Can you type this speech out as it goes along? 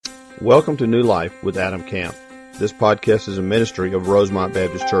Welcome to New Life with Adam Camp. This podcast is a ministry of Rosemont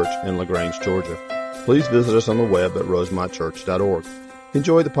Baptist Church in LaGrange, Georgia. Please visit us on the web at rosemontchurch.org.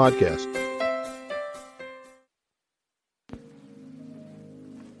 Enjoy the podcast.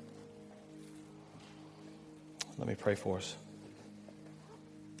 Let me pray for us.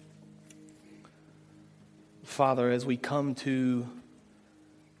 Father, as we come to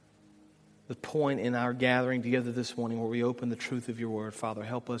the point in our gathering together this morning where we open the truth of your word, Father,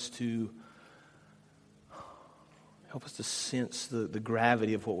 help us to sense the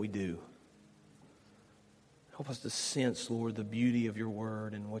gravity of what we do. Help us to sense, Lord, the beauty of your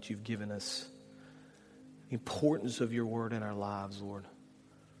word and what you've given us, the importance of your word in our lives, Lord.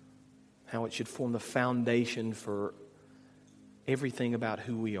 How it should form the foundation for everything about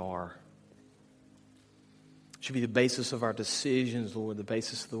who we are. It should be the basis of our decisions, Lord, the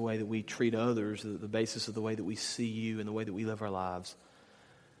basis of the way that we treat others, the basis of the way that we see you and the way that we live our lives.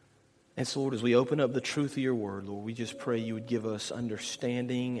 And so, Lord, as we open up the truth of your word, Lord, we just pray you would give us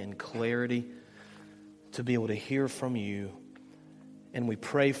understanding and clarity to be able to hear from you. And we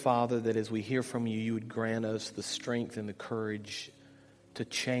pray, Father, that as we hear from you, you would grant us the strength and the courage to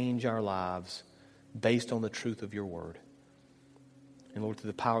change our lives based on the truth of your word. And Lord,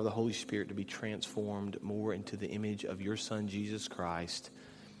 through the power of the Holy Spirit, to be transformed more into the image of your Son, Jesus Christ.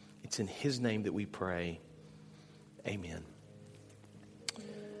 It's in his name that we pray. Amen. I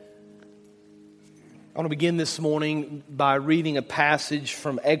want to begin this morning by reading a passage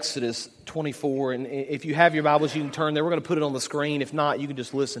from Exodus 24. And if you have your Bibles, you can turn there. We're going to put it on the screen. If not, you can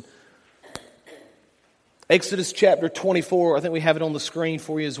just listen. Exodus chapter 24. I think we have it on the screen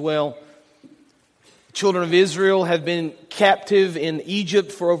for you as well. The children of Israel have been captive in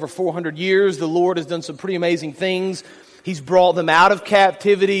Egypt for over 400 years. The Lord has done some pretty amazing things. He's brought them out of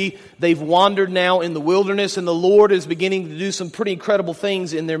captivity. They've wandered now in the wilderness, and the Lord is beginning to do some pretty incredible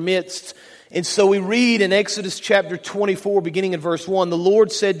things in their midst. And so we read in Exodus chapter 24, beginning in verse 1, the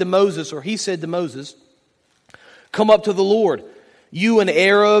Lord said to Moses, or he said to Moses, "Come up to the Lord, you and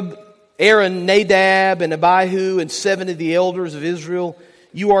Aaron, Nadab, and Abihu, and 7 of the elders of Israel.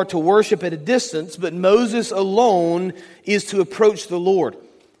 You are to worship at a distance, but Moses alone is to approach the Lord.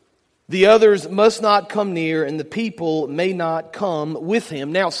 The others must not come near, and the people may not come with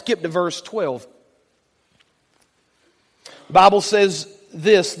him." Now skip to verse 12. The Bible says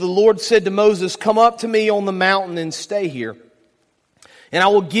this, "The Lord said to Moses, 'Come up to me on the mountain and stay here, and I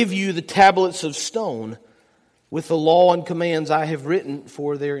will give you the tablets of stone with the law and commands I have written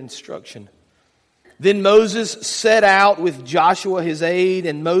for their instruction.' Then Moses set out with Joshua his aide,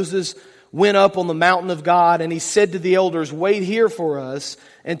 and Moses went up on the mountain of God, and he said to the elders, 'Wait here for us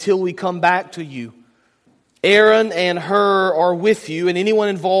until we come back to you. Aaron and Hur are with you, and anyone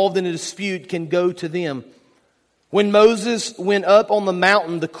involved in a dispute can go to them.' When Moses went up on the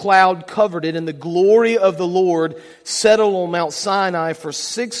mountain, the cloud covered it, and the glory of the Lord settled on Mount Sinai. For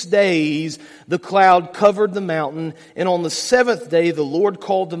 6 days the cloud covered the mountain, and on the 7th day the Lord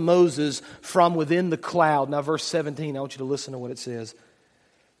called to Moses from within the cloud." Now verse 17, I want you to listen to what it says.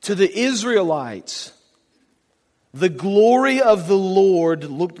 "To the Israelites, the glory of the Lord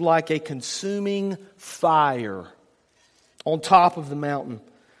looked like a consuming fire on top of the mountain.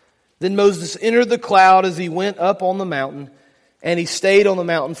 Then Moses entered the cloud as he went up on the mountain, and he stayed on the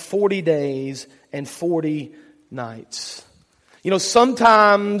mountain 40 days and 40 nights. You know,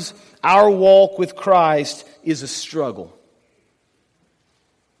 sometimes our walk with Christ is a struggle.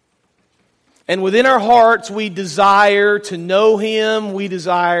 And within our hearts, we desire to know him, we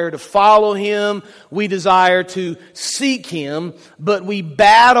desire to follow him, we desire to seek him, but we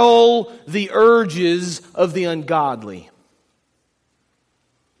battle the urges of the ungodly.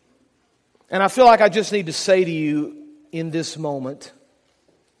 And I feel like I just need to say to you in this moment,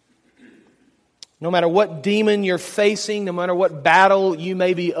 no matter what demon you're facing, no matter what battle you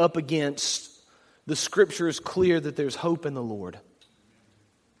may be up against, the Scripture is clear that there's hope in the Lord.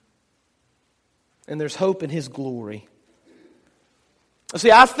 And there's hope in his glory.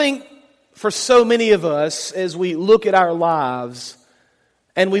 See, I think for so many of us, as we look at our lives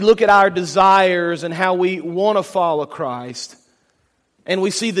and we look at our desires and how we want to follow Christ, and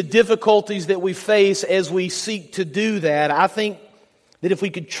we see the difficulties that we face as we seek to do that, I think that if we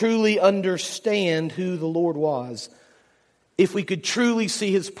could truly understand who the Lord was, if we could truly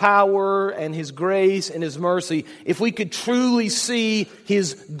see his power and his grace and his mercy, if we could truly see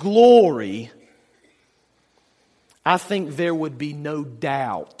his glory, I think there would be no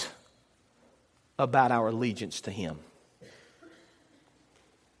doubt about our allegiance to him.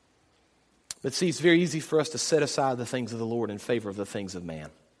 But see, it's very easy for us to set aside the things of the Lord in favor of the things of man.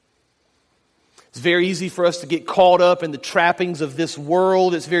 It's very easy for us to get caught up in the trappings of this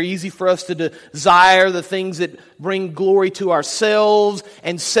world. It's very easy for us to desire the things that bring glory to ourselves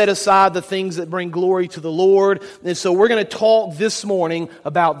and set aside the things that bring glory to the Lord. And so we're going to talk this morning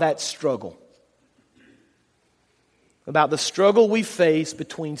about that struggle. About the struggle we face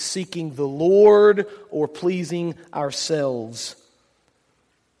between seeking the Lord or pleasing ourselves.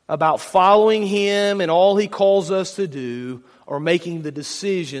 About following Him and all He calls us to do, or making the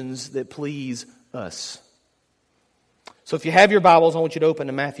decisions that please us. So if you have your Bibles, I want you to open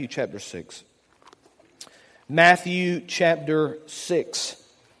to Matthew chapter 6. Matthew chapter 6.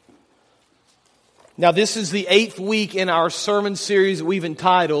 Now this is the 8th week in our sermon series that we've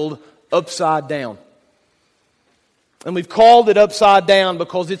entitled Upside Down. And we've called it Upside Down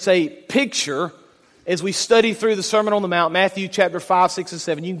because it's a picture as we study through the Sermon on the Mount, Matthew chapter 5, 6, and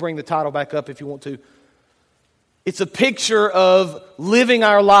 7. You can bring the title back up if you want to. It's a picture of living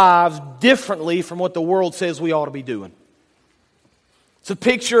our lives differently from what the world says we ought to be doing. It's a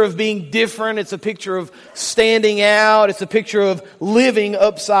picture of being different. It's a picture of standing out. It's a picture of living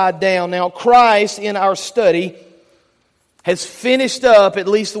upside down. Now, Christ, in our study, has finished up, at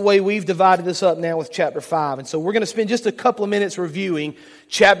least the way we've divided this up now, with chapter 5. And so we're going to spend just a couple of minutes reviewing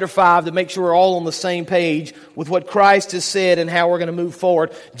chapter 5 to make sure we're all on the same page with what Christ has said and how we're going to move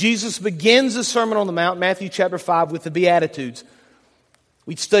forward. Jesus begins the Sermon on the Mount, Matthew chapter 5, with the Beatitudes.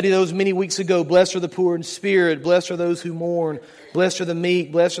 We studied those many weeks ago. Blessed are the poor in spirit. Blessed are those who mourn. Blessed are the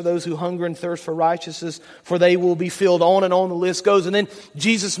meek. Blessed are those who hunger and thirst for righteousness, for they will be filled. On and on the list goes. And then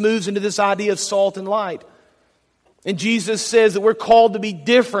Jesus moves into this idea of salt and light. And Jesus says that we're called to be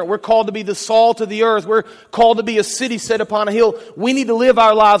different. We're called to be the salt of the earth. We're called to be a city set upon a hill. We need to live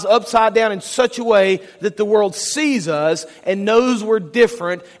our lives upside down in such a way that the world sees us and knows we're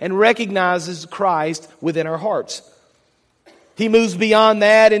different and recognizes Christ within our hearts. He moves beyond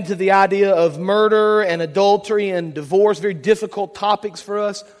that into the idea of murder and adultery and divorce, very difficult topics for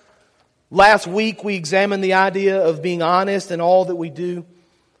us. Last week we examined the idea of being honest in all that we do.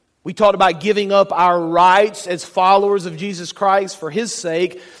 We talked about giving up our rights as followers of Jesus Christ for His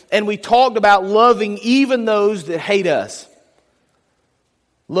sake. And we talked about loving even those that hate us.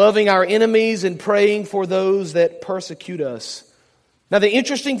 Loving our enemies and praying for those that persecute us. Now the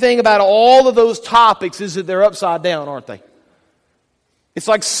interesting thing about all of those topics is that they're upside down, aren't they? It's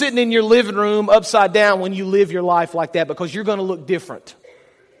like sitting in your living room upside down when you live your life like that, because you're going to look different.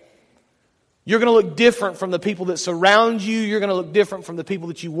 You're going to look different from the people that surround you. You're going to look different from the people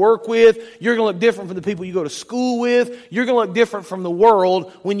that you work with. You're going to look different from the people you go to school with. You're going to look different from the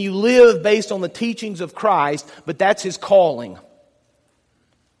world when you live based on the teachings of Christ, but that's His calling.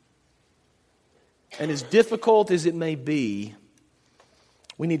 And as difficult as it may be,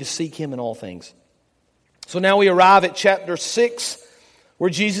 we need to seek Him in all things. So now we arrive at chapter 6, where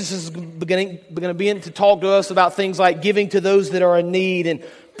Jesus is going to begin to talk to us about things like giving to those that are in need and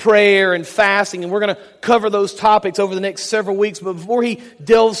prayer and fasting, and we're going to cover those topics over the next several weeks. But before He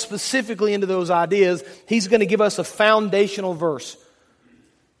delves specifically into those ideas, He's going to give us a foundational verse.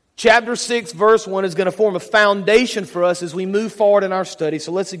 Chapter 6, verse 1 is going to form a foundation for us as we move forward in our study.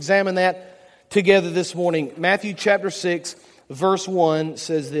 So let's examine that together this morning. Matthew chapter 6, verse 1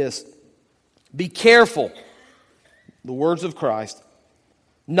 says this: "Be careful," the words of Christ,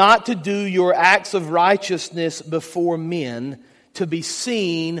 "not to do your acts of righteousness before men, to be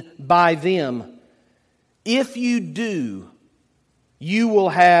seen by them. If you do, you will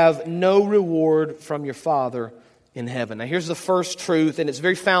have no reward from your Father in heaven." Now here's the first truth, and it's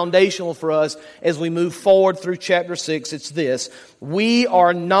very foundational for us as we move forward through chapter 6. It's this: we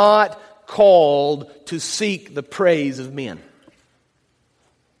are not called to seek the praise of men.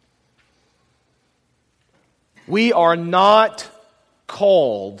 We are not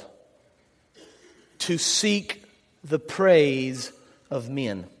called to seek the praise of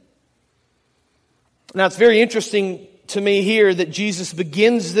men. Now it's very interesting to me here that Jesus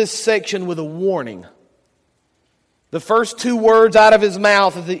begins this section with a warning. The first two words out of His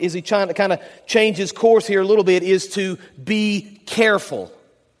mouth as He trying to kind of change His course here a little bit is to be careful.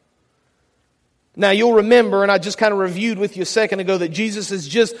 Now you'll remember, and I just kind of reviewed with you a second ago, that Jesus has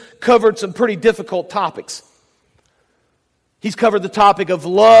just covered some pretty difficult topics. He's covered the topic of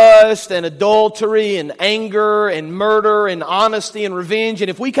lust and adultery and anger and murder and honesty and revenge. And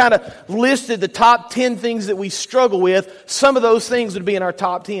if we kind of listed the top 10 things that we struggle with, some of those things would be in our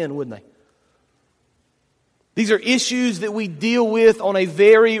top 10, wouldn't they? These are issues that we deal with on a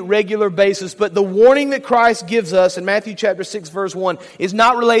very regular basis. But the warning that Christ gives us in Matthew chapter 6, verse 1 is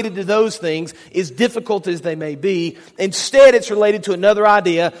not related to those things, as difficult as they may be. Instead, it's related to another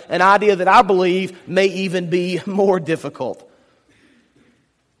idea, an idea that I believe may even be more difficult.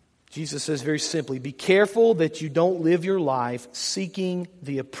 Jesus says very simply, be careful that you don't live your life seeking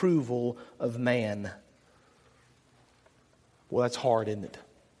the approval of man. Well, that's hard, isn't it?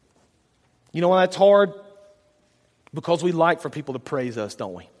 You know why that's hard? Because we like for people to praise us,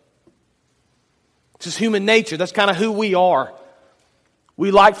 don't we? It's just human nature. That's kind of who we are.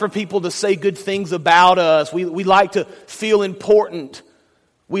 We like for people to say good things about us. We like to feel important.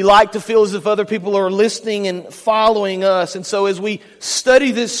 We like to feel as if other people are listening and following us. And so as we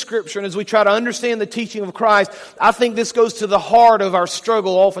study this Scripture and as we try to understand the teaching of Christ, I think this goes to the heart of our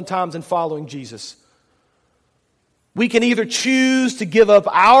struggle oftentimes in following Jesus. We can either choose to give up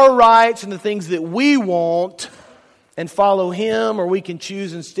our rights and the things that we want and follow Him, or we can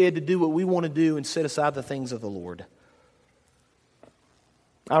choose instead to do what we want to do and set aside the things of the Lord.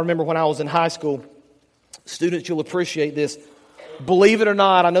 I remember when I was in high school, students, you'll appreciate this. Believe it or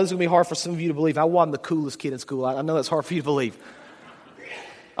not, I know this is going to be hard for some of you to believe. I wasn't the coolest kid in school. I know that's hard for you to believe.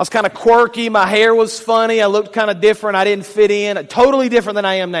 I was kind of quirky. My hair was funny. I looked kind of different. I didn't fit in. Totally different than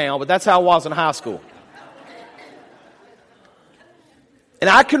I am now, but that's how I was in high school. And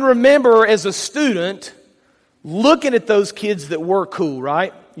I can remember as a student looking at those kids that were cool,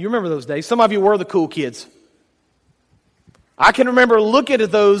 right? You remember those days. Some of you were the cool kids. I can remember looking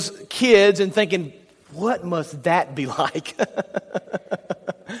at those kids and thinking, what must that be like?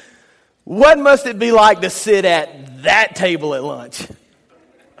 What must it be like to sit at that table at lunch?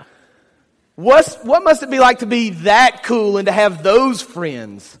 What must it be like to be that cool and to have those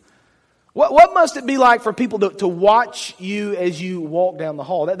friends? What must it be like for people to watch you as you walk down the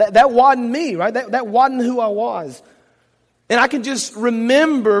hall? That wasn't me, right? That wasn't who I was. And I can just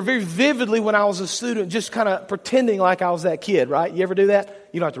remember very vividly when I was a student just kind of pretending like I was that kid, right? You ever do that?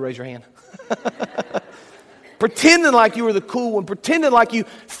 You don't have to raise your hand. Pretending like you were the cool one, pretending like you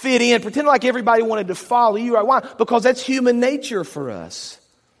fit in, pretending like everybody wanted to follow you, right? Why? Because that's human nature for us.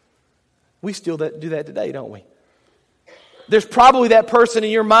 We still do that today, don't we? There's probably that person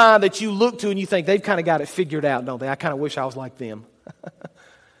in your mind that you look to and you think they've kind of got it figured out, don't they? I kind of wish I was like them.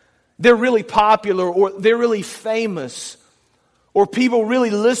 They're really popular, or they're really famous, or people really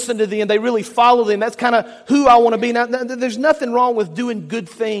listen to them, they really follow them. That's kind of who I want to be. Now, there's nothing wrong with doing good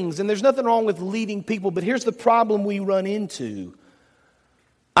things, and there's nothing wrong with leading people, but here's the problem we run into.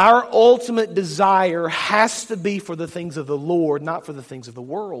 Our ultimate desire has to be for the things of the Lord, not for the things of the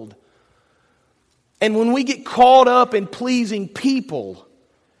world. And when we get caught up in pleasing people,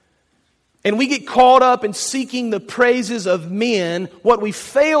 and we get caught up in seeking the praises of men, what we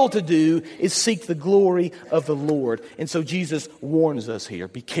fail to do is seek the glory of the Lord. And so Jesus warns us here,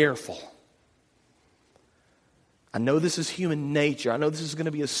 be careful. I know this is human nature. I know this is going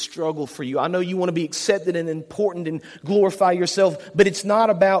to be a struggle for you. I know you want to be accepted and important and glorify yourself, but it's not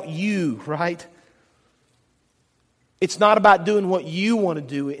about you, right? It's not about doing what you want to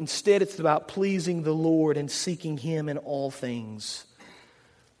do. Instead, it's about pleasing the Lord and seeking Him in all things.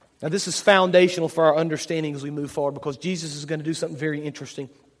 Now, this is foundational for our understanding as we move forward, because Jesus is going to do something very interesting.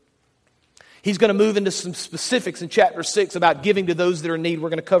 He's going to move into some specifics in chapter 6 about giving to those that are in need. We're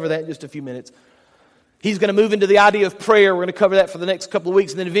going to cover that in just a few minutes. He's going to move into the idea of prayer. We're going to cover that for the next couple of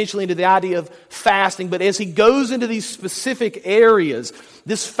weeks, and then eventually into the idea of fasting. But as he goes into these specific areas,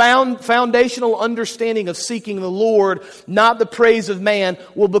 this foundational understanding of seeking the Lord, not the praise of man,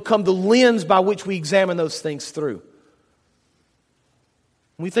 will become the lens by which we examine those things through.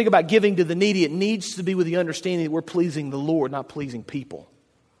 When we think about giving to the needy, it needs to be with the understanding that we're pleasing the Lord, not pleasing people.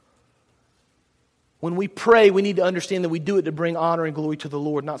 When we pray, we need to understand that we do it to bring honor and glory to the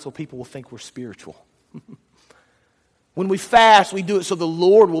Lord, not so people will think we're spiritual. When we fast, we do it so the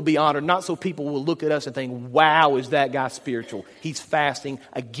Lord will be honored, not so people will look at us and think, wow, is that guy spiritual? He's fasting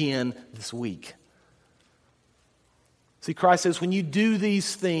again this week. See, Christ says when you do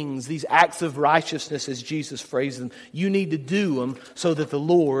these things, these acts of righteousness, as Jesus phrased them, you need to do them so that the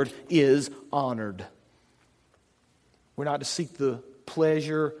Lord is honored. We're not to seek the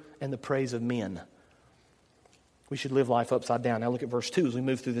pleasure and the praise of men. We should live life upside down. Now look at verse 2 as we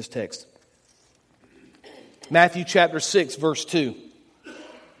move through this text. Matthew chapter 6, verse 2.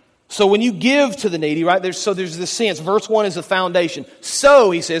 So when you give to the needy, right, there's this sense. Verse 1 is the foundation. So,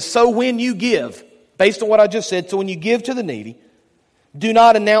 he says, so when you give, based on what I just said, so when you give to the needy, do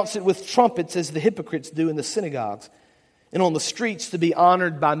not announce it with trumpets as the hypocrites do in the synagogues and on the streets to be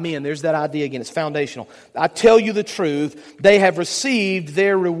honored by men. There's that idea again. It's foundational. I tell you the truth, they have received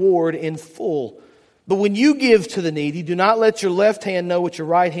their reward in full. But when you give to the needy, do not let your left hand know what your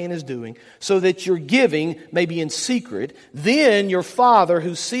right hand is doing, so that your giving may be in secret. Then your Father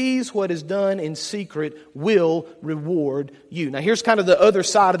who sees what is done in secret will reward you. Now here's kind of the other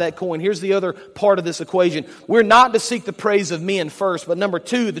side of that coin. Here's the other part of this equation. We're not to seek the praise of men first, but number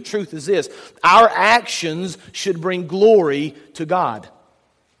two, the truth is this: our actions should bring glory to God.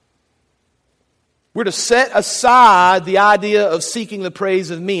 We're to set aside the idea of seeking the praise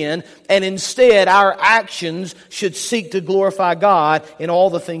of men, and instead our actions should seek to glorify God in all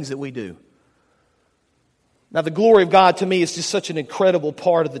the things that we do. Now, the glory of God to me is just such an incredible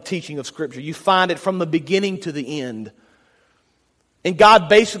part of the teaching of Scripture. You find it from the beginning to the end. And God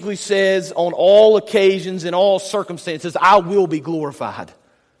basically says on all occasions, in all circumstances, I will be glorified.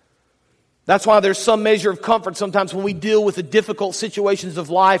 That's why there's some measure of comfort sometimes when we deal with the difficult situations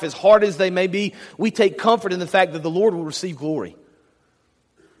of life, as hard as they may be. We take comfort in the fact that the Lord will receive glory.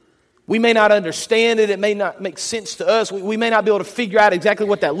 We may not understand it. It may not make sense to us. We may not be able to figure out exactly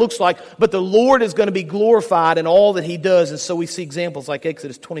what that looks like. But the Lord is going to be glorified in all that He does. And so we see examples like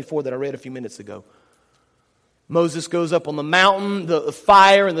Exodus 24 that I read a few minutes ago. Moses goes up on the mountain, the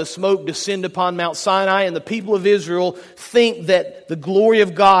fire and the smoke descend upon Mount Sinai, and the people of Israel think that the glory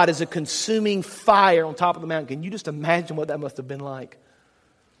of God is a consuming fire on top of the mountain. Can you just imagine what that must have been like?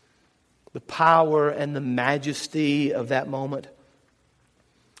 The power and the majesty of that moment.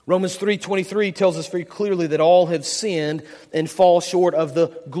 Romans 3:23 tells us very clearly that all have sinned and fall short of the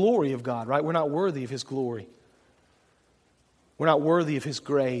glory of God, right? We're not worthy of His glory. We're not worthy of His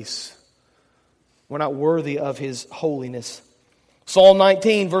grace. We're not worthy of His holiness. Psalm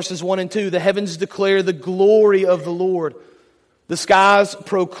 19, verses 1 and 2, the heavens declare the glory of the Lord. The skies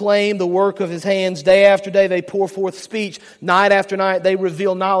proclaim the work of His hands. Day after day they pour forth speech. Night after night they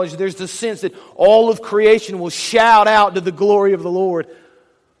reveal knowledge. There's the sense that all of creation will shout out to the glory of the Lord.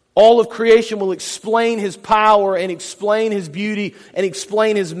 All of creation will explain His power and explain His beauty and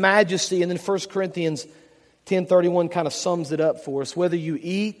explain His majesty. And then 1 Corinthians 10:31 kind of sums it up for us. Whether you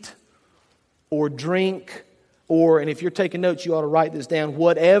eat or drink, and if you're taking notes, you ought to write this down.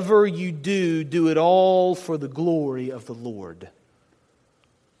 Whatever you do, do it all for the glory of the Lord.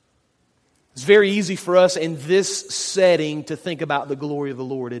 It's very easy for us in this setting to think about the glory of the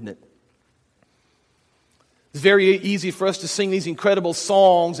Lord, isn't it? It's very easy for us to sing these incredible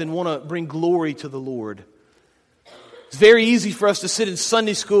songs and want to bring glory to the Lord. It's very easy for us to sit in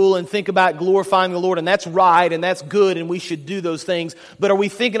Sunday school and think about glorifying the Lord, and that's right, and that's good, and we should do those things. But are we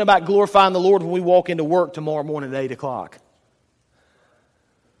thinking about glorifying the Lord when we walk into work tomorrow morning at 8 o'clock?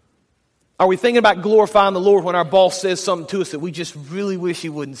 Are we thinking about glorifying the Lord when our boss says something to us that we just really wish he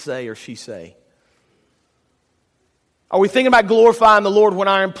wouldn't say or she say? Are we thinking about glorifying the Lord when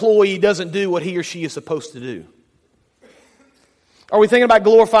our employee doesn't do what he or she is supposed to do? Are we thinking about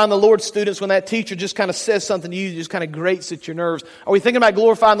glorifying the Lord, students, when that teacher just kind of says something to you that just kind of grates at your nerves? Are we thinking about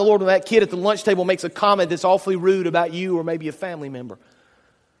glorifying the Lord when that kid at the lunch table makes a comment that's awfully rude about you or maybe a family member?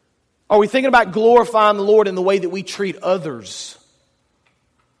 Are we thinking about glorifying the Lord in the way that we treat others?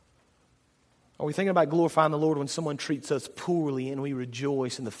 Are we thinking about glorifying the Lord when someone treats us poorly and we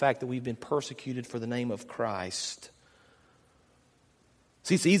rejoice in the fact that we've been persecuted for the name of Christ?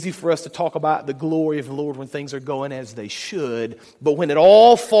 See, it's easy for us to talk about the glory of the Lord when things are going as they should, but when it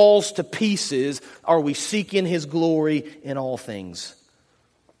all falls to pieces, are we seeking His glory in all things?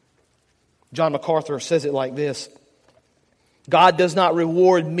 John MacArthur says it like this: God does not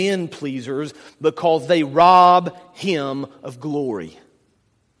reward men pleasers because they rob Him of glory.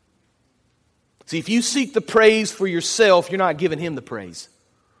 See, if you seek the praise for yourself, you're not giving Him the praise.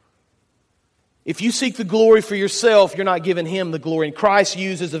 If you seek the glory for yourself, you're not giving Him the glory. And Christ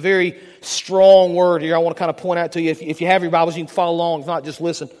uses a very strong word here. I want to kind of point out to you. If you have your Bibles, you can follow along. If not, just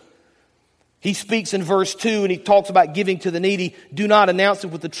listen. He speaks in verse 2 and He talks about giving to the needy. Do not announce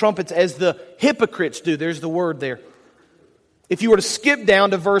it with the trumpets as the hypocrites do. There's the word there. If you were to skip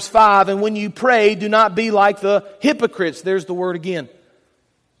down to verse 5, and when you pray, do not be like the hypocrites. There's the word again.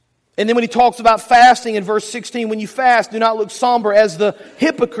 And then when he talks about fasting in verse 16, when you fast, do not look somber as the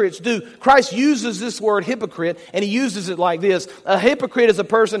hypocrites do. Christ uses this word hypocrite, and He uses it like this. A hypocrite is a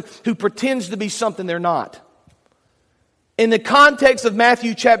person who pretends to be something they're not. In the context of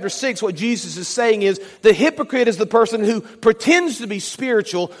Matthew chapter 6, what Jesus is saying is the hypocrite is the person who pretends to be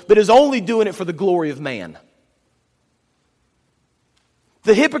spiritual, but is only doing it for the glory of man.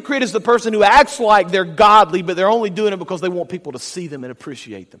 The hypocrite is the person who acts like they're godly, but they're only doing it because they want people to see them and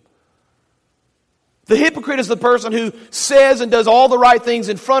appreciate them. The hypocrite is the person who says and does all the right things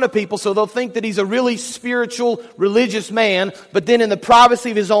in front of people so they'll think that he's a really spiritual, religious man, but then in the privacy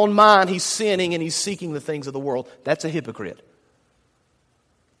of his own mind, he's sinning and he's seeking the things of the world. That's a hypocrite.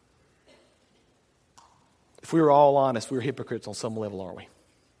 If we were all honest, we're hypocrites on some level, aren't we?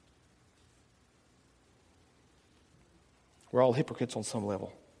 We're all hypocrites on some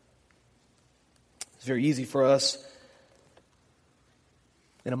level. It's very easy for us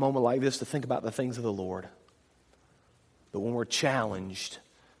in a moment like this to think about the things of the Lord. But when we're challenged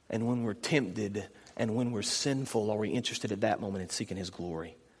and when we're tempted and when we're sinful, are we interested at that moment in seeking His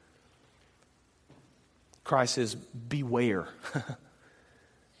glory? Christ says, beware.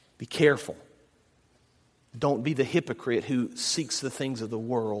 Be careful. Don't be the hypocrite who seeks the things of the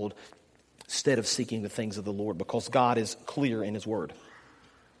world instead of seeking the things of the Lord, because God is clear in His Word.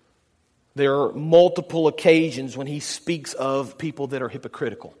 There are multiple occasions when He speaks of people that are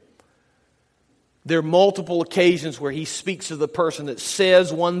hypocritical. There are multiple occasions where He speaks of the person that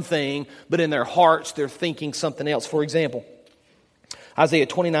says one thing, but in their hearts they're thinking something else. For example, Isaiah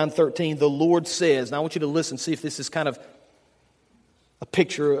 29:13, the Lord says, now I want you to listen, see if this is kind of a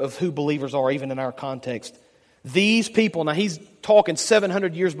picture of who believers are, even in our context. These people, now He's talking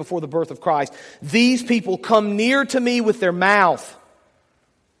 700 years before the birth of Christ. These people come near to me with their mouth.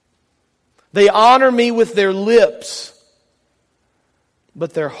 They honor me with their lips,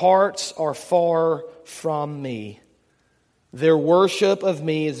 but their hearts are far from me. Their worship of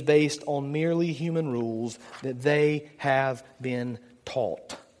me is based on merely human rules that they have been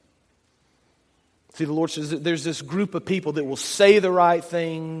taught. See, the Lord says that there's this group of people that will say the right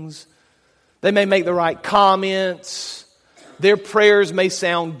things. They may make the right comments. Their prayers may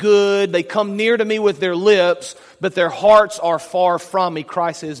sound good. They come near to me with their lips, but their hearts are far from me.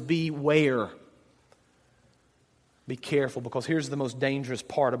 Christ says, beware. Be careful, because here's the most dangerous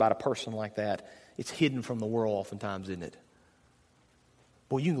part about a person like that. It's hidden from the world oftentimes, isn't it?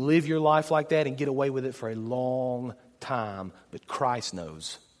 Boy, you can live your life like that and get away with it for a long time, but Christ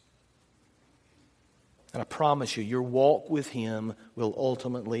knows. And I promise you, your walk with Him will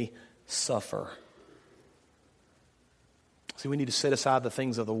ultimately suffer. See, we need to set aside the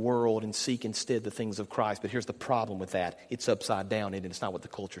things of the world and seek instead the things of Christ. But here's the problem with that. It's upside down, and it's not what the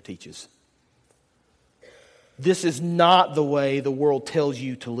culture teaches. This is not the way the world tells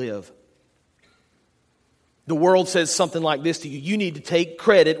you to live. The world says something like this to you. You need to take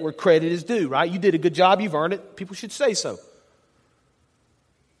credit where credit is due, right? You did a good job, you've earned it. People should say so.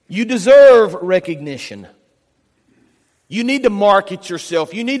 You deserve recognition. You need to market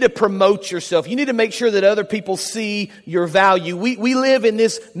yourself. You need to promote yourself. You need to make sure that other people see your value. We live in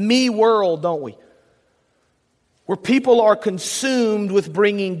this me world, don't we? Where people are consumed with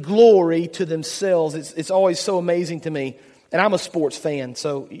bringing glory to themselves. It's always so amazing to me. And I'm a sports fan,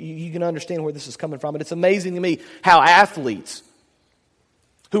 so you can understand where this is coming from. But it's amazing to me how athletes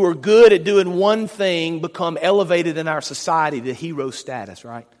who are good at doing one thing become elevated in our society to hero status,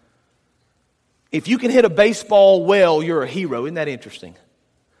 right? If you can hit a baseball well, you're a hero. Isn't that interesting?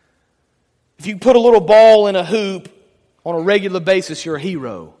 If you put a little ball in a hoop on a regular basis, you're a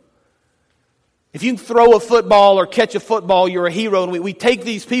hero. If you can throw a football or catch a football, you're a hero. And we take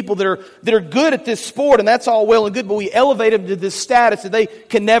these people that are good at this sport, and that's all well and good, but we elevate them to this status that they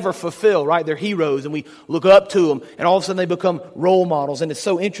can never fulfill, right? They're heroes, and we look up to them, and all of a sudden they become role models. And it's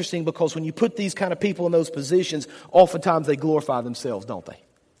so interesting because when you put these kind of people in those positions, oftentimes they glorify themselves, don't they?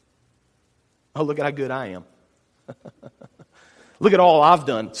 Oh, look at how good I am. Look at all I've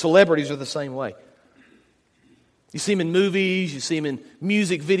done. Celebrities are the same way. You see them in movies, you see them in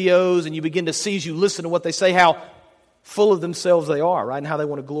music videos, and you begin to see as you listen to what they say how full of themselves they are, right? And how they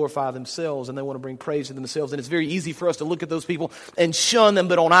want to glorify themselves and they want to bring praise to themselves. And it's very easy for us to look at those people and shun them.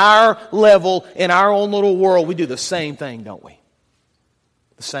 But on our level, in our own little world, we do the same thing, don't we?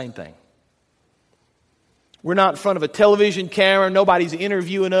 The same thing. We're not in front of a television camera. Nobody's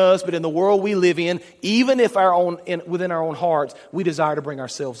interviewing us. But in the world we live in, even if within our own hearts, we desire to bring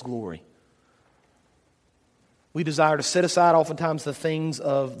ourselves glory. We desire to set aside oftentimes the things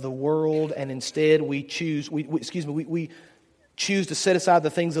of the world, and instead we choose to set aside the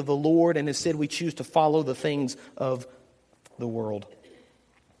things of the Lord, and instead we choose to follow the things of the world.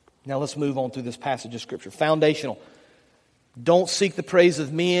 Now let's move on through this passage of Scripture. Foundational. Don't seek the praise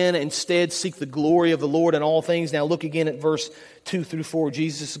of men, instead seek the glory of the Lord in all things. Now look again at verse 2 through 4.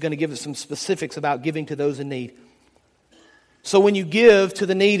 Jesus is going to give us some specifics about giving to those in need. So when you give to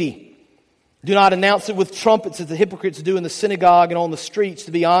the needy, do not announce it with trumpets as the hypocrites do in the synagogue and on the streets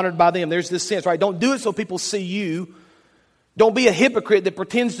to be honored by them. There's this sense, right? Don't do it so people see you. Don't be a hypocrite that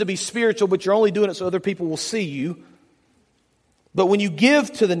pretends to be spiritual, but you're only doing it so other people will see you. But when you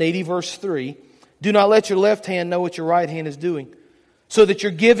give to the needy, verse 3, do not let your left hand know what your right hand is doing, so that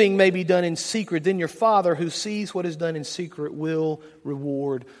your giving may be done in secret. Then your Father who sees what is done in secret will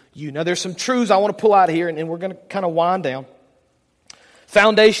reward you. Now there's some truths I want to pull out here, and we're going to kind of wind down.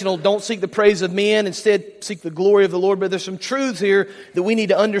 Foundational, don't seek the praise of men, instead seek the glory of the Lord. But there's some truths here that we need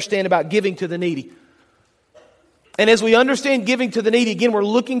to understand about giving to the needy. And as we understand giving to the needy, again, we're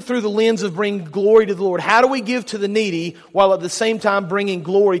looking through the lens of bringing glory to the Lord. How do we give to the needy while at the same time bringing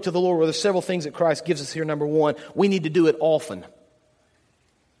glory to the Lord? Well, there's several things that Christ gives us here. Number one, we need to do it often.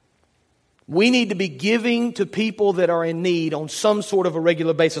 We need to be giving to people that are in need on some sort of a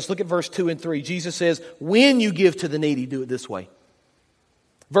regular basis. Look at verse 2 and 3. Jesus says, when you give to the needy, do it this way.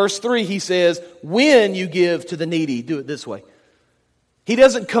 Verse 3, he says, when you give to the needy, do it this way. He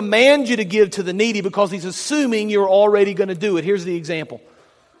doesn't command you to give to the needy because he's assuming you're already going to do it. Here's the example.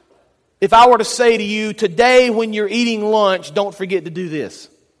 If I were to say to you, today when you're eating lunch, don't forget to do this.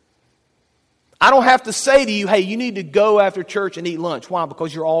 I don't have to say to you, hey, you need to go after church and eat lunch. Why?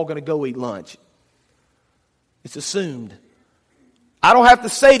 Because you're all going to go eat lunch. It's assumed. I don't have to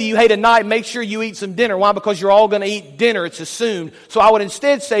say to you, hey, tonight make sure you eat some dinner. Why? Because you're all going to eat dinner. It's assumed. So I would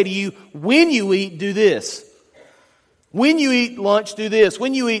instead say to you, when you eat, do this. When you eat lunch, do this.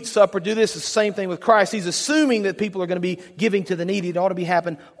 When you eat supper, do this. It's the same thing with Christ. He's assuming that people are going to be giving to the needy. It ought to be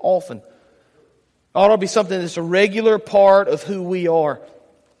happen often. It ought to be something that's a regular part of who we are.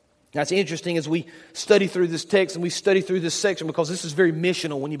 Now, it's interesting as we study through this text and we study through this section because this is very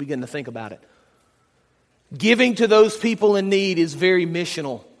missional when you begin to think about it. Giving to those people in need is very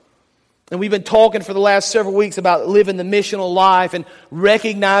missional. And we've been talking for the last several weeks about living the missional life and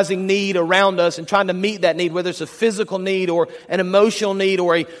recognizing need around us and trying to meet that need, whether it's a physical need or an emotional need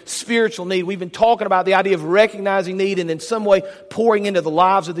or a spiritual need. We've been talking about the idea of recognizing need and in some way pouring into the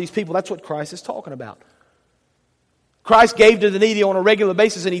lives of these people. That's what Christ is talking about. Christ gave to the needy on a regular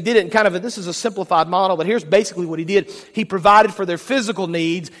basis, and He did it in kind of this is a simplified model, but here's basically what He did. He provided for their physical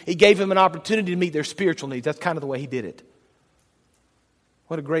needs. He gave them an opportunity to meet their spiritual needs. That's kind of the way He did it.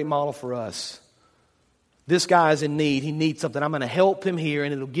 What a great model for us. This guy is in need. He needs something. I'm going to help him here,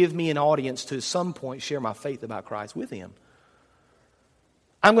 and it'll give me an audience to at some point share my faith about Christ with him.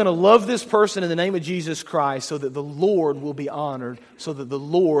 I'm going to love this person in the name of Jesus Christ so that the Lord will be honored, so that the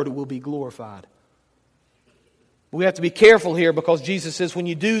Lord will be glorified. We have to be careful here because Jesus says when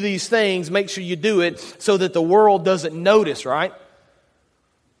you do these things, make sure you do it so that the world doesn't notice, right?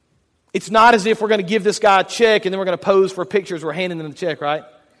 It's not as if we're going to give this guy a check and then we're going to pose for pictures. We're handing him the check, right?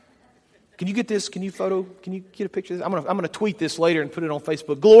 Can you get this? Can you get a picture of this? I'm going to tweet this later and put it on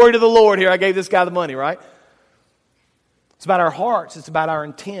Facebook. Glory to the Lord, here I gave this guy the money, right? It's about our hearts. It's about our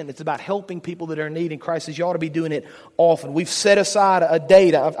intent. It's about helping people that are in need. And Christ says you ought to be doing it often. We've set aside a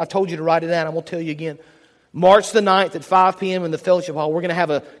date. I told you to write it down. I'm going to tell you again. March the 9th at 5 p.m. in the fellowship hall, we're going to have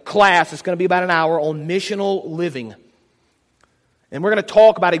a class. It's going to be about an hour on missional living. And we're going to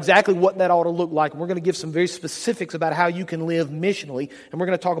talk about exactly what that ought to look like. And we're going to give some very specifics about how you can live missionally. And we're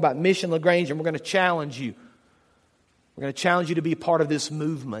going to talk about Mission LaGrange, and we're going to challenge you. We're going to challenge you to be a part of this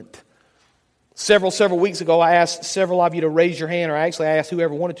movement. Several weeks ago, I asked several of you to raise your hand, or actually I asked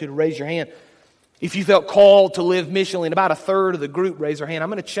whoever wanted to raise your hand. If you felt called to live missionally, and about a third of the group raised their hand, I'm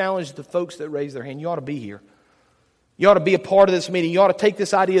going to challenge the folks that raise their hand. You ought to be here. You ought to be a part of this meeting. You ought to take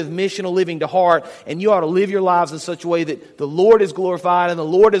this idea of missional living to heart, and you ought to live your lives in such a way that the Lord is glorified and the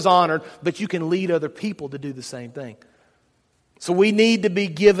Lord is honored, but you can lead other people to do the same thing. So we need to be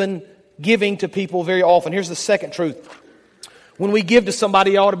giving to people very often. Here's the second truth. When we give to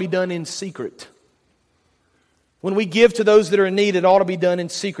somebody, it ought to be done in secret. When we give to those that are in need, it ought to be done in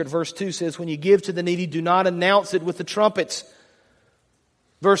secret. Verse 2 says, when you give to the needy, do not announce it with the trumpets.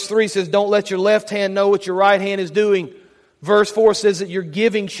 Verse 3 says, don't let your left hand know what your right hand is doing. Verse 4 says that your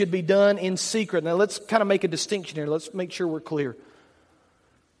giving should be done in secret. Now let's kind of make a distinction here. Let's make sure we're clear.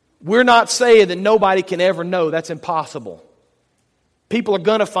 We're not saying that nobody can ever know. That's impossible. People are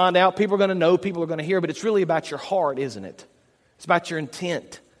going to find out. People are going to know. People are going to hear. But it's really about your heart, isn't it? It's about your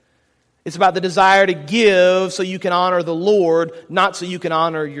intent. It's about the desire to give so you can honor the Lord, not so you can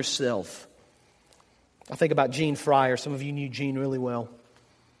honor yourself. I think about Gene Fryer. Some of you knew Gene really well.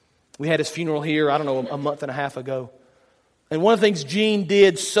 We had his funeral here, a month and a half ago. And one of the things Gene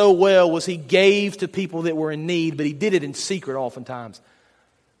did so well was he gave to people that were in need, but he did it in secret oftentimes.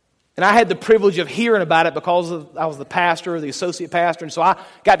 And I had the privilege of hearing about it because I was the pastor, the associate pastor, and so I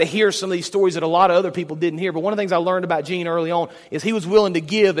got to hear some of these stories that a lot of other people didn't hear. But one of the things I learned about Gene early on is he was willing to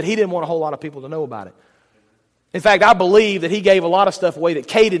give, but he didn't want a whole lot of people to know about it. In fact, I believe that he gave a lot of stuff away that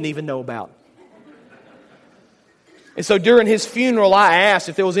Kay didn't even know about. And so during his funeral, I asked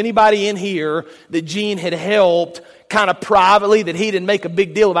if there was anybody in here that Gene had helped kind of privately that he didn't make a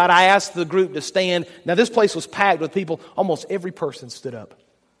big deal about. I asked the group to stand. Now, this place was packed with people. Almost every person stood up.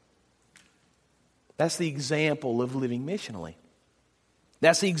 That's the example of living missionally.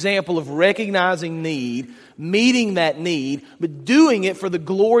 That's the example of recognizing need, meeting that need, but doing it for the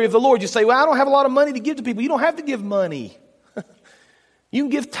glory of the Lord. You say, well, I don't have a lot of money to give to people. You don't have to give money. You can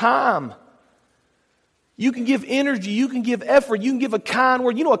give time. You can give energy. You can give effort. You can give a kind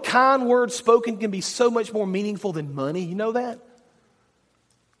word. You know, a kind word spoken can be so much more meaningful than money. You know that?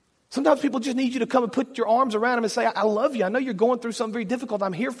 Sometimes people just need you to come and put your arms around them and say, I love you. I know you're going through something very difficult.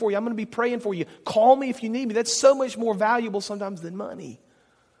 I'm here for you. I'm going to be praying for you. Call me if you need me. That's so much more valuable sometimes than money.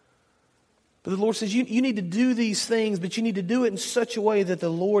 But the Lord says you need to do these things, but you need to do it in such a way that the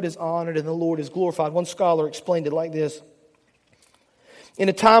Lord is honored and the Lord is glorified. One scholar explained it like this. In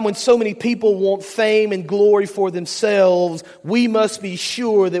a time when so many people want fame and glory for themselves, we must be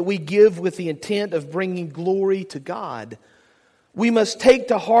sure that we give with the intent of bringing glory to God. We must take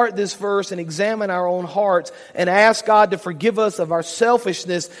to heart this verse and examine our own hearts and ask God to forgive us of our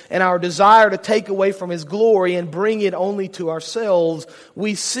selfishness and our desire to take away from His glory and bring it only to ourselves.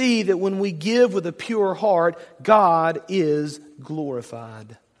 We see that when we give with a pure heart, God is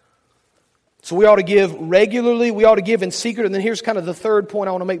glorified. So we ought to give regularly, we ought to give in secret, and then here's kind of the third point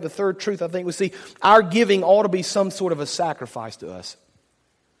I want to make, the third truth I think we see. Our giving ought to be some sort of a sacrifice to us.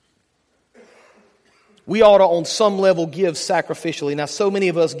 We ought to, on some level, give sacrificially. Now, so many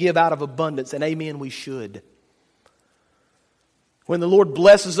of us give out of abundance, and amen, we should. When the Lord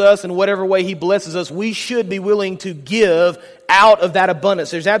blesses us in whatever way He blesses us, we should be willing to give out of that abundance.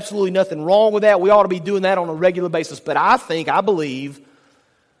 There's absolutely nothing wrong with that. We ought to be doing that on a regular basis. But I believe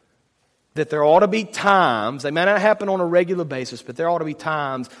that there ought to be times, they may not happen on a regular basis, but there ought to be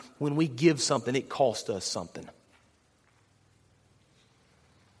times when we give something, it costs us something.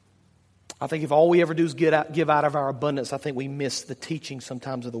 I think if all we ever do is give out of our abundance, I think we miss the teaching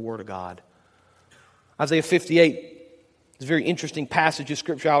sometimes of the Word of God. Isaiah 58 is a very interesting passage of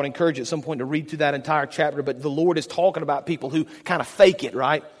Scripture. I would encourage you at some point to read through that entire chapter. But the Lord is talking about people who kind of fake it,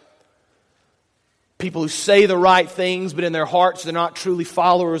 right? People who say the right things, but in their hearts they're not truly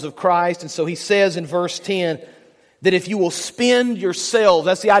followers of Christ. And so He says in verse 10 that if you will spend yourselves,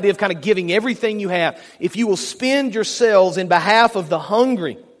 that's the idea of kind of giving everything you have. If you will spend yourselves in behalf of the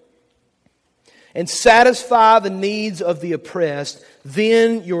hungry, and satisfy the needs of the oppressed,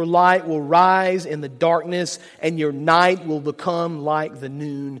 then your light will rise in the darkness and your night will become like the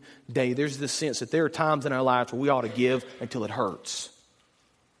noonday. There's this sense that there are times in our lives where we ought to give until it hurts.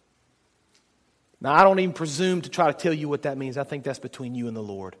 Now, I don't even presume to try to tell you what that means. I think that's between you and the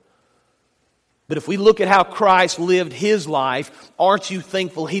Lord. But if we look at how Christ lived His life, aren't you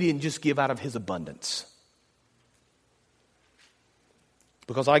thankful He didn't just give out of His abundance?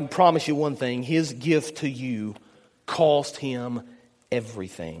 Because I can promise you one thing, His gift to you cost Him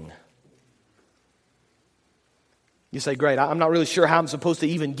everything. You say, great, I'm not really sure how I'm supposed to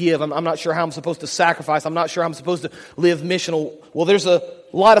even give. I'm not sure how I'm supposed to sacrifice. I'm not sure how I'm supposed to live missional. Well, there's a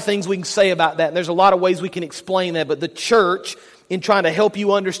lot of things we can say about that. And there's a lot of ways we can explain that. But the church, in trying to help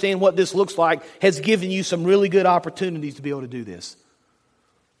you understand what this looks like, has given you some really good opportunities to be able to do this.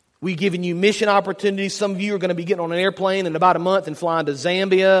 We've given you mission opportunities. Some of you are going to be getting on an airplane in about a month and flying to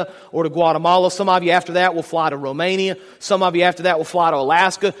Zambia or to Guatemala. Some of you after that will fly to Romania. Some of you after that will fly to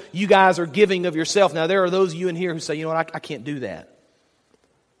Alaska. You guys are giving of yourself. Now, there are those of you in here who say, you know what, I can't do that.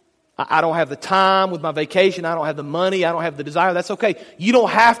 I don't have the time with my vacation. I don't have the money. I don't have the desire. That's okay. You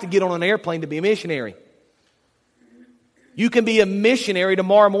don't have to get on an airplane to be a missionary. You can be a missionary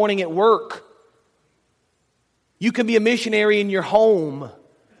tomorrow morning at work. You can be a missionary in your home.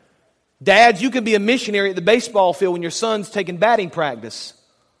 Dads, you can be a missionary at the baseball field when your son's taking batting practice.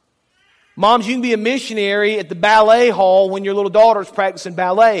 Moms, you can be a missionary at the ballet hall when your little daughter's practicing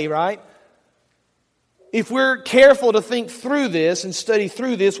ballet, right? If we're careful to think through this and study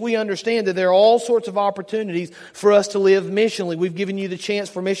through this, we understand that there are all sorts of opportunities for us to live missionally. We've given you the chance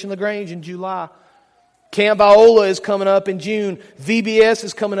for Mission LaGrange in July. Camp Viola is coming up in June. VBS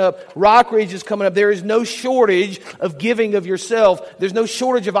is coming up. Rockridge is coming up. There is no shortage of giving of yourself. There's no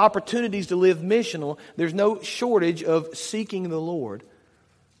shortage of opportunities to live missional. There's no shortage of seeking the Lord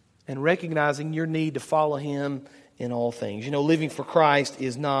and recognizing your need to follow Him in all things. You know, living for Christ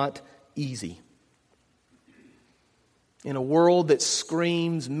is not easy. In a world that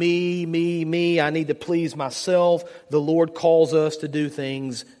screams, me, me, me, I need to please myself, the Lord calls us to do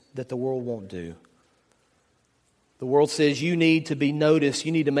things that the world won't do. The world says you need to be noticed.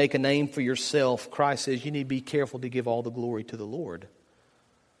 You need to make a name for yourself. Christ says you need to be careful to give all the glory to the Lord.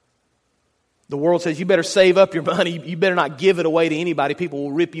 The world says you better save up your money. You better not give it away to anybody. People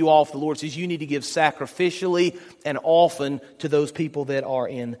will rip you off. The Lord says you need to give sacrificially and often to those people that are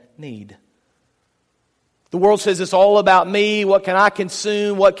in need. The world says it's all about me. What can I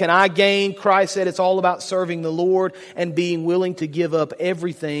consume? What can I gain? Christ said it's all about serving the Lord and being willing to give up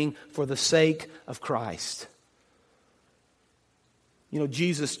everything for the sake of Christ. You know,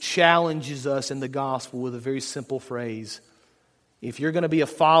 Jesus challenges us in the gospel with a very simple phrase. If you're going to be a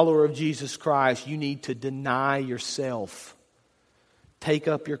follower of Jesus Christ, you need to deny yourself. Take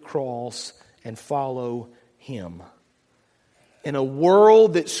up your cross and follow Him. In a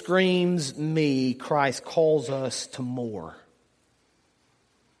world that screams me, Christ calls us to more.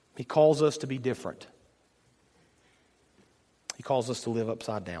 He calls us to be different. He calls us to live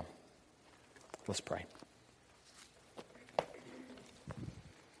upside down. Let's pray.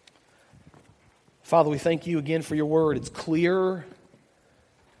 Father, we thank you again for your word. It's clear.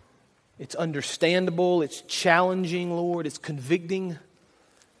 It's understandable. It's challenging, Lord. It's convicting.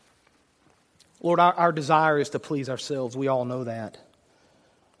 Lord, our desire is to please ourselves. We all know that.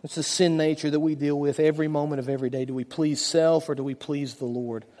 It's the sin nature that we deal with every moment of every day. Do we please self or do we please the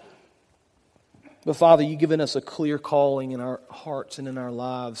Lord? But Father, you've given us a clear calling in our hearts and in our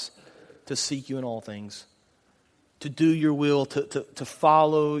lives to seek you in all things. To do your will, to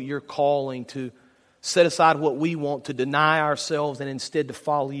follow your calling, to set aside what we want, to deny ourselves and instead to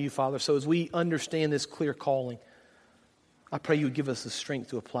follow you, Father. So as we understand this clear calling, I pray you would give us the strength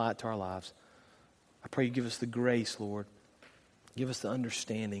to apply it to our lives. I pray you give us the grace, Lord. Give us the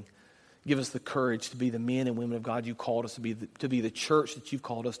understanding. Give us the courage to be the men and women of God you called us to be the church that you've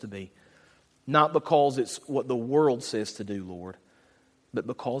called us to be. Not because it's what the world says to do, Lord, but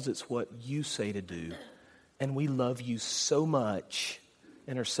because it's what you say to do. And we love you so much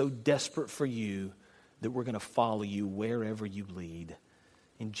and are so desperate for you that we're going to follow you wherever you lead.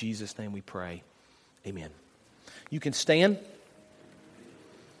 In Jesus' name we pray. Amen. You can stand.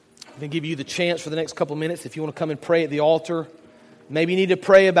 I'm going to give you the chance for the next couple of minutes if you want to come and pray at the altar. Maybe you need to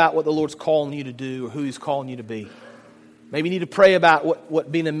pray about what the Lord's calling you to do or who He's calling you to be. Maybe you need to pray about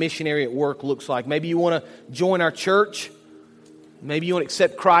what being a missionary at work looks like. Maybe you want to join our church. Maybe you want to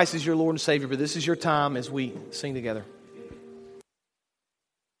accept Christ as your Lord and Savior. But this is your time as we sing together.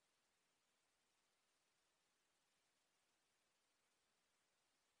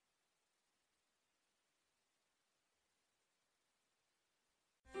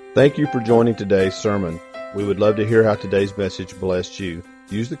 Thank you for joining today's sermon. We would love to hear how today's message blessed you.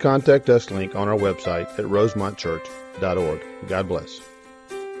 Use the Contact Us link on our website at rosemontchurch.org. God bless.